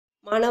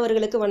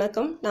மாணவர்களுக்கு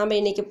வணக்கம். நாம்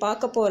இன்னைக்கு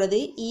பார்க்க போகிறது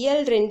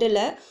இயல் 2ல்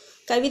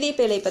கவிதை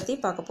பேழை பற்றி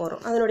பார்க்க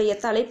போகிறோம். அதனுடைய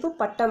தலைப்பு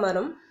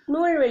பட்டமரம்.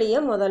 நூல்வெளியை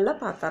முதல்ல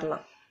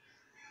பார்த்துடலாம்.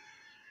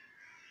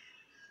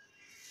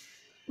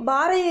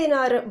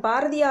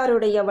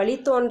 பாரதியாருடைய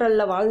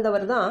வழித்தோன்றலில்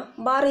வாழ்ந்தவர் தான்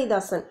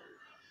பாரதிதாசன்.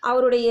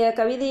 அவருடைய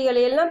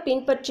கவிதைகளையெல்லாம்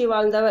பின்பற்றி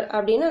வாழ்ந்தவர்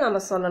அப்படின்னு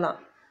நம்ம சொல்லலாம்.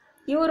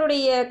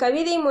 இவருடைய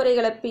கவிதை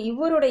முறைகளை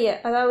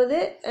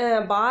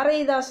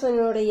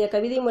பாரதிதாசனுடைய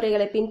கவிதை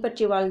முறைகளை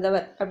பின்பற்றி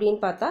வாழ்ந்தவர் அப்படின்னு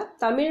பார்த்தா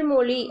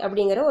தமிழ்மொழி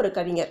அப்படிங்கிற ஒரு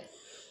கவிஞர்.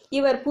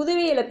 இவர்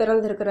புதுவையில்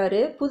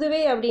பிறந்திருக்கிறாரு.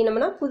 புதுவை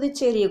அப்படின்னம்னா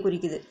புதுச்சேரியை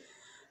குறிக்குது.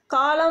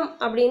 காலம்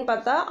அப்படின்னு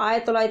பார்த்தா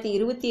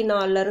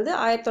 1924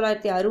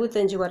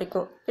 1965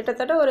 வரைக்கும்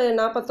கிட்டத்தட்ட ஒரு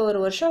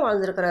 41 வருஷம்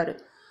வாழ்ந்திருக்கிறாரு.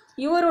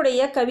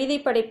 இவருடைய கவிதை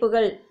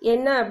படைப்புகள்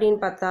என்ன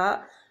அப்படின்னு பார்த்தா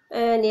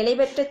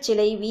நிலைபெற்ற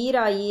சிலை,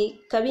 வீராயி,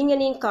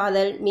 கவிஞனின்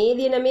காதல்,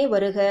 மேதினமே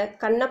வருக,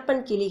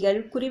 கண்ணப்பன் கிளிகள்,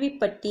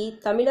 குருவிப்பட்டி,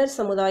 தமிழர்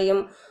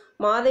சமுதாயம்,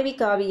 மாதவி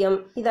காவியம்,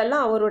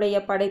 இதெல்லாம் அவருடைய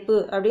படைப்பு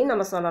அப்படின்னு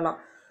நம்ம சொல்லலாம்.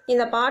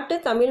 இந்த பாட்டு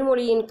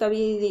தமிழ்மொழியின்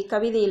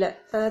கவிதையில்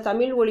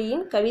தமிழ்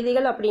மொழியின்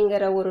கவிதைகள்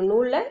அப்படிங்கிற ஒரு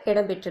நூலில்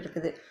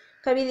இடம்பெற்றிருக்குது.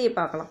 கவிதையை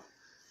பார்க்கலாம்.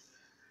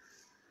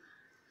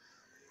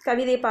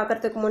 கவிதை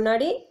பார்க்குறதுக்கு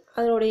முன்னாடி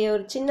அதனுடைய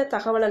ஒரு சின்ன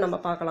தகவலை நம்ம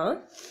பார்க்கலாம்.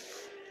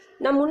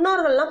 நம்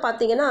முன்னோர்கள்லாம்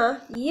பார்த்திங்கன்னா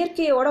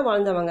இயற்கையோடு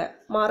வாழ்ந்தவங்க.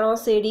 மரம்,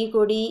 செடி,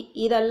 கொடி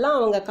இதெல்லாம்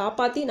அவங்க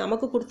காப்பாற்றி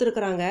நமக்கு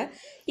கொடுத்துருக்குறாங்க.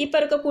 இப்போ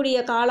இருக்கக்கூடிய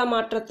கால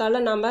மாற்றத்தால்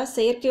நம்ம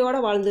செயற்கையோடு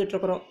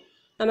வாழ்ந்துட்டுருக்குறோம்.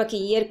 நமக்கு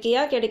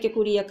இயற்கையாக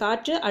கிடைக்கக்கூடிய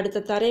காற்று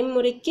அடுத்த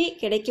தலைமுறைக்கு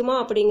கிடைக்குமா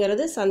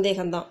அப்படிங்கிறது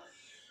சந்தேகம்தான்.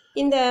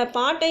 இந்த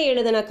பாட்டை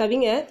எழுதின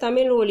கவிஞர்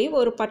தமிழ்மொழி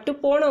ஒரு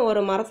பட்டுப்போன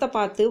ஒரு மரத்தை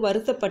பார்த்து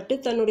வருத்தப்பட்டு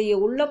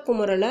தன்னுடைய உள்ள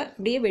குமுறலை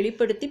அப்படியே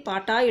வெளிப்படுத்தி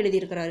பாட்டாக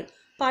எழுதியிருக்கிறாரு.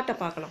 பாட்டை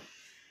பார்க்கலாம்.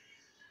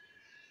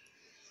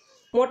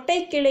 மொட்டை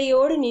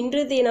கிளையோடு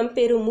நின்று தினம்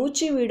பெரும்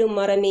மூச்சு விடும்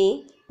மரமே,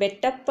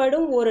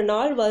 வெட்டப்படும் ஒரு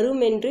நாள்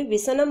வருமென்று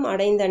விசனம்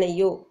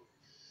அடைந்தனையோ.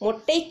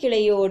 மொட்டை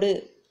கிளையோடு,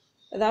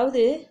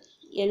 அதாவது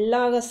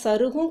எல்லா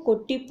சருகும்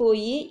கொட்டி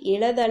போய்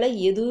இளதலை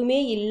எதுவுமே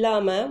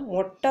இல்லாமல்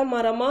மொட்டை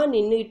மரமாக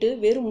நின்றுட்டு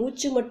வெறும்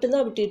மூச்சு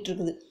மட்டும்தான் விட்டுட்டு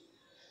இருக்குது.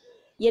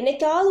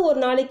 என்னைக்காவது ஒரு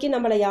நாளைக்கு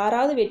நம்மளை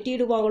யாராவது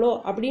வெட்டிடுவாங்களோ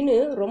அப்படின்னு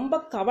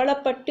ரொம்ப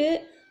கவலைப்பட்டு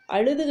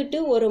அழுதுகிட்டு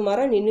ஒரு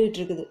மரம் நின்றுட்டு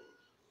இருக்குது.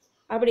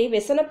 அப்படி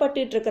விசனப்பட்டு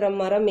இருக்கிற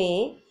மரமே,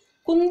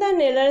 குந்த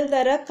நிழல்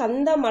தர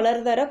கந்த மலர்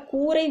தர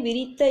கூரை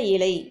விரித்த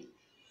இலை,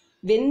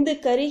 வெந்து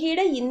கருகிட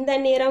இந்த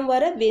நிறம்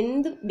வர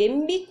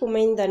வெம்பி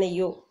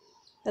குமைந்தனையோ.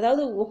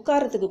 அதாவது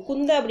உட்காரத்துக்கு,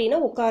 குந்த அப்படின்னா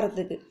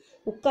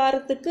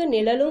உட்காரத்துக்கு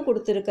நிழலும்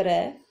கொடுத்துருக்கிற,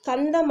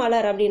 கந்த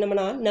மலர்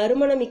அப்படின்னம்னா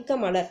நறுமணமிக்க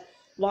மலர்,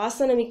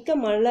 வாசனமிக்க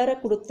மலரை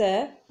கொடுத்த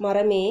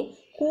மரமே,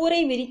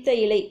 கூரை விரித்த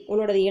இலை,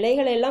 உன்னோட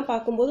இலைகளை எல்லாம்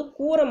பார்க்கும்போது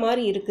கூரை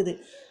மாதிரி இருக்குது.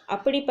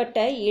 அப்படிப்பட்ட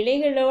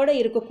இலைகளோடு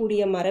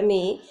இருக்கக்கூடிய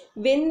மரமே,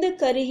 வெந்து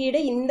கருகிட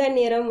இந்த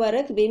நிறம் வர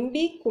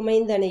வெம்பி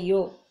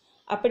குமைந்தனையோ.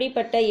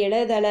 அப்படிப்பட்ட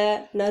இளதலை,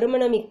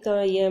 நறுமணமிக்க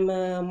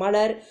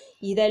மலர்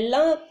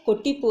இதெல்லாம்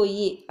கொட்டி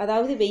போய்,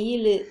 அதாவது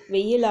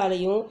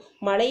வெயிலாலையும்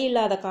மழை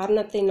இல்லாத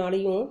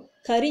காரணத்தினாலையும்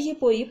கருகி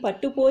போய்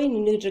பட்டு போய்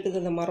நின்றுட்டு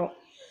இருக்குது அந்த மரம்.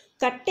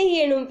 கட்டை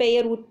எனும்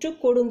பெயர் உற்று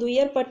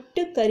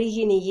கொடுந்துயர்பட்டு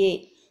கருகினியே,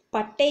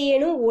 பட்டை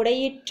எனும்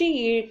உடையிற்று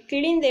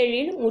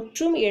கிழிந்தெழில்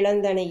முற்றும்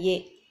இழந்தனையே.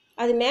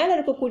 அது மேலே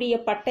இருக்கக்கூடிய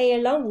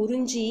பட்டையெல்லாம்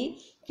உறிஞ்சி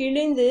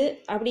கிழிந்து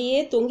அப்படியே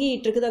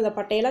தொங்கிட்டு இருக்குது. அந்த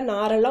பட்டையெல்லாம்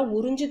நாரெல்லாம்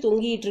உறிஞ்சி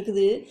தொங்கிட்டு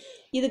இருக்குது.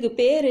 இதுக்கு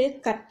பேர்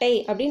கட்டை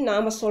அப்படின்னு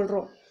நாம்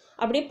சொல்கிறோம்.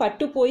 அப்படியே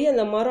பட்டு போய்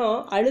அந்த மரம்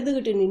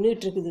அழுதுகிட்டு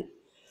நின்றுட்டு இருக்குது.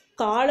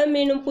 காலம்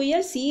எனும்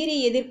புயல் சீறி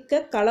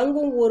எதிர்க்க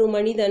கலங்கும் ஒரு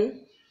மனிதன்,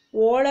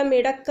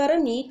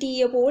 ஓலமிடக்கரம்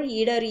நீட்டிய போல்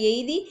இடர்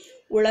எய்தி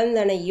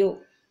உழந்தனையோ.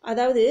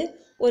 அதாவது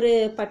ஒரு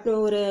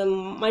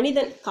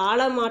மனிதன்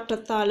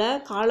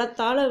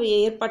காலத்தால்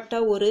ஏற்பட்ட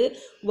ஒரு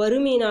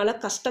வறுமையினால்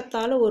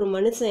கஷ்டத்தால் ஒரு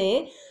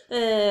மனுஷன்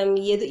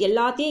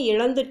எல்லாத்தையும்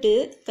இழந்துட்டு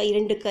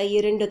ரெண்டு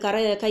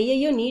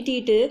கையையும்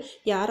நீட்டிட்டு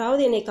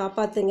யாராவது என்னை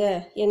காப்பாற்றுங்க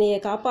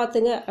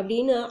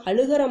அப்படின்னு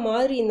அழுகிற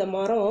மாதிரி இந்த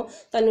மரம்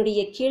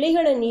தன்னுடைய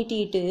கிளைகளை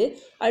நீட்டிட்டு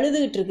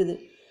அழுதுகிட்டு இருக்குது.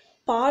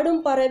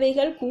 பாடும்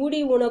பறவைகள் கூடி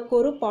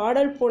உனக்கொரு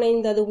பாடல்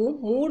புனைந்ததுவும்,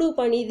 மூடு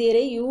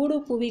பனிதிரை யூடு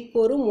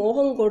புவிக்கொரு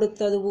மோகம்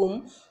கொடுத்ததுவும்,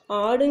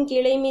 ஆடும்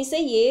கிளைமிசை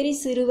ஏறி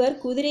சிறுவர்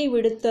குதிரை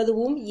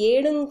விடுத்ததுவும்,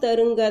 ஏடுங்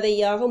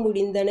தருங்கதையாக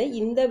முடிந்தன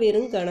இந்த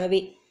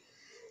வெறுங்கனவே.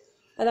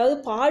 அதாவது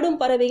பாடும்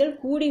பறவைகள்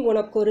கூடி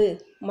உனக்கொரு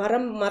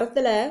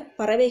மரத்தில்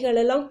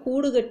பறவைகளெல்லாம்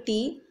கூடு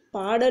கட்டி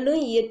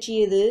பாடலும்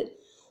இயற்றியது.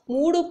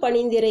 மூடு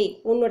பனிந்திரை,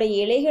 உன்னுடைய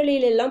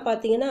இலைகளிலெல்லாம்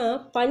பார்த்திங்கன்னா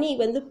பனி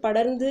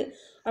படர்ந்து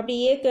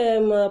அப்படியே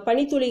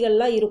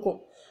பனித்துளிகள்லாம் இருக்கும்.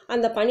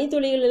 அந்த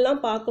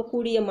பனித்துளிகளெல்லாம்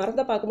பார்க்கக்கூடிய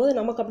மரத்தை பார்க்கும்போது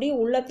நமக்கு அப்படியே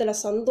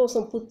உள்ளத்தில்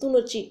சந்தோஷம்,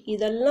 புத்துணர்ச்சி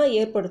இதெல்லாம்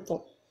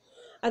ஏற்படுத்தும்.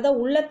 அதான்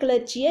உள்ள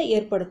கிளர்ச்சியை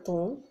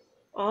ஏற்படுத்தும்.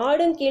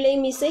 ஆடும்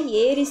கிளைமிசை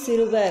ஏறி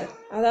சிறுவர்,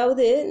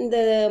 அதாவது இந்த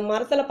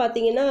மரத்தில்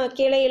பார்த்திங்கன்னா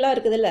கிளையெல்லாம்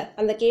இருக்குதுல்ல,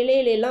 அந்த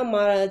கிளையிலெல்லாம்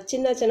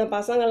சின்ன சின்ன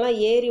பசங்கள்லாம்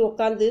ஏறி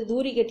உட்காந்து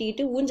தூரி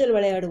கட்டிக்கிட்டு ஊஞ்சல்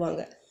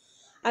விளையாடுவாங்க.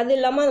 அது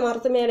இல்லாமல் அந்த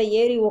மரத்து மேலே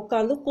ஏறி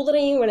உட்காந்து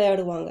குதிரையும்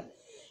விளையாடுவாங்க.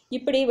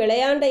 இப்படி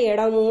விளையாண்ட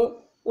இடமும்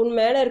உன்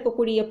மேலே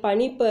இருக்கக்கூடிய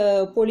பனி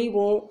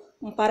பொழிவும்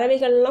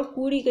பறவைகள்லாம்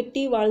கூடி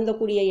கட்டி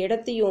வாழ்ந்தக்கூடிய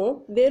இடத்தையும்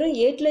வெறும்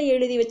ஏட்டில்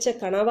எழுதி வச்ச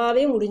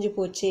கனவாகவே முடிஞ்சு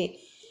போச்சு.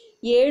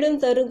 ஏடும்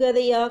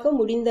தருகதையாக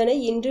முடிந்தன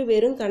இன்று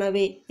வெறும்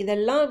கனவே.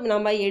 இதெல்லாம்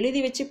நம்ம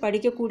எழுதி வச்சு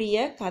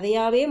படிக்கக்கூடிய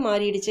கதையாகவே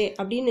மாறிடுச்சே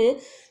அப்படின்னு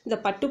இந்த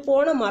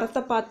பட்டுப்போன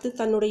மரத்தை பார்த்து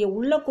தன்னுடைய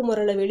உள்ள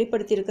குமுறலை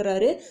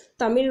வெளிப்படுத்தியிருக்கிறாரு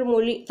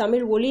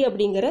தமிழ் ஒளி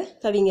அப்படிங்கிற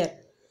கவிஞர்.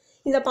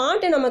 இந்த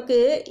பாட்டு நமக்கு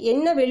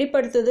என்ன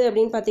வெளிப்படுத்துது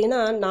அப்படின்னு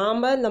பார்த்தீங்கன்னா,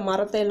 நாம் இந்த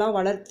மரத்தை எல்லாம்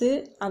வளர்த்து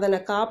அதனை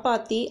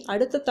காப்பாற்றி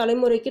அடுத்த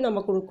தலைமுறைக்கு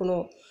நம்ம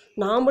கொடுக்கணும்,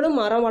 நாமளும்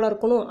மரம்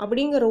வளர்க்கணும்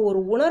அப்படிங்கிற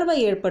ஒரு உணர்வை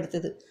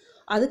ஏற்படுத்துது.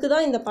 அதுக்கு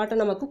தான் இந்த பாட்டை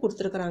நமக்கு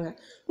கொடுத்துருக்குறாங்க.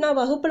 நான்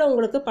வகுப்பில்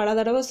உங்களுக்கு பல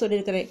தடவை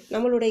சொல்லியிருக்கிறேன்,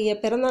 நம்மளுடைய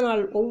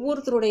பிறந்தநாள்,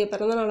 ஒவ்வொருத்தருடைய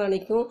பிறந்தநாள்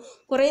அன்னைக்கும்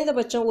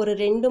குறைந்தபட்சம் ஒரு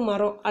 2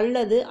 மரம்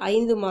அல்லது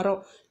 5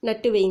 மரம்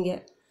நட்டு வைங்க.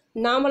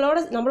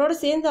 நம்மளோட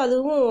சேர்ந்து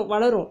அதுவும்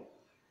வளரும்.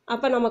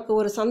 அப்போ நமக்கு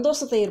ஒரு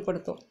சந்தோஷத்தை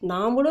ஏற்படுத்தும்.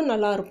 நாமளும்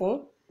நல்லா இருப்போம்,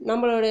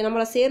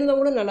 நம்மளை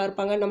சேர்ந்தவங்களும் நல்லா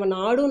இருப்பாங்க, நம்ம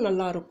நாடும்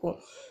நல்லா இருக்கும்.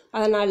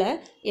 அதனால்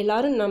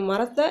எல்லாரும் நம்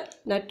மரத்தை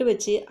நட்டு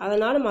வச்சு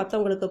அதனால்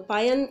மற்றவங்களுக்கு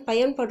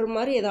பயன்படுற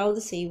மாதிரி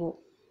ஏதாவது செய்வோம்.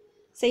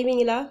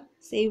 செய்வீங்களா?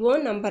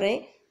 செய்வோம்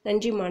நம்புகிறேன்.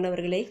 நன்றி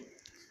மாணவர்களே.